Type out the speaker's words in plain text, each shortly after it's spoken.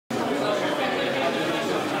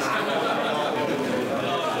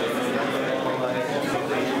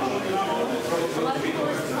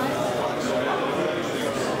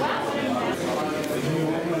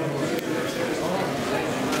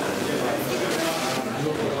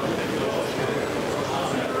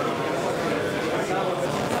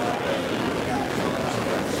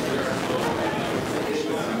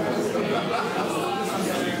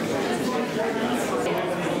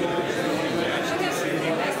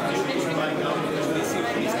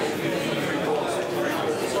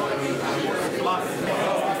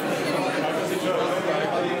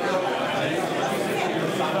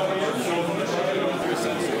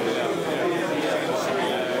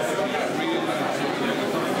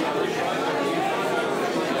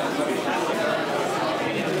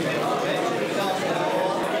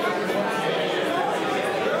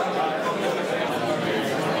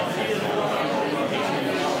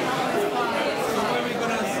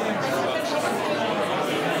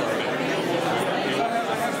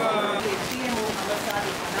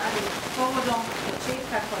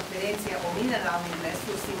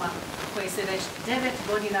se već 9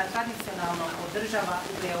 godina tradicionalno održava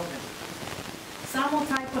u Beogradu. Samo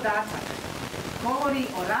taj podatak govori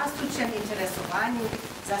o rastućem interesovanju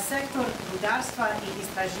za sektor rudarstva i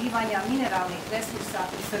istraživanja mineralnih resursa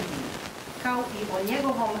u Srbiji, kao i o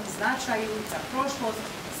njegovom značaju za prošlost,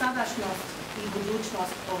 sadašnjost i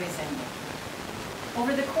budućnost ove zemlje.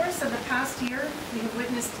 Over the course of the past year, we have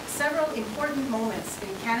witnessed several important moments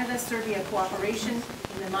in Canada-Serbia cooperation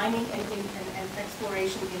in the mining and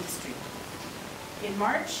exploration industry. In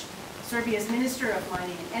March, Serbia's Minister of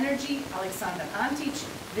Mining and Energy, Aleksandar Antić,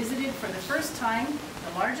 visited for the first time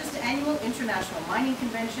the largest annual international mining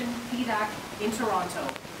convention, PDAC, in Toronto,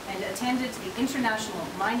 and attended the International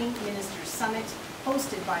Mining Ministers Summit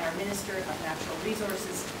hosted by our Minister of Natural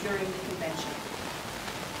Resources during the convention.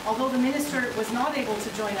 Although the Minister was not able to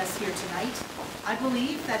join us here tonight, I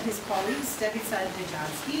believe that his colleagues Stevica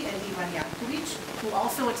Dejanski and Ivan Jankovic, who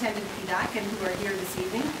also attended PDAC and who are here this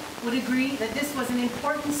evening, would agree that this was an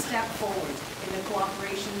important step forward in the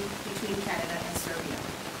cooperation between Canada and Serbia.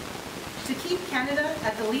 To keep Canada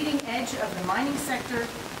at the leading edge of the mining sector,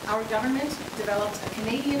 our government developed a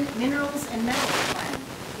Canadian minerals and metals plan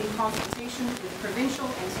in consultation with provincial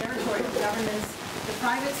and territorial governments, the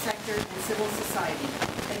private sector, and civil society,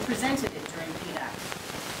 and presented it during PDAC.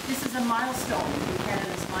 This is a milestone in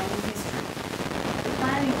Canada's mining history. The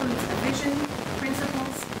plan includes a vision,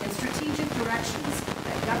 principles, and strategic directions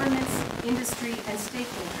that governments, industry, and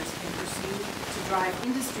stakeholders can pursue to drive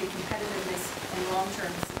industry competitiveness and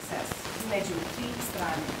long-term success. Između tri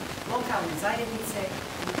strane, lokalne zajednice,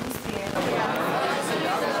 industrije,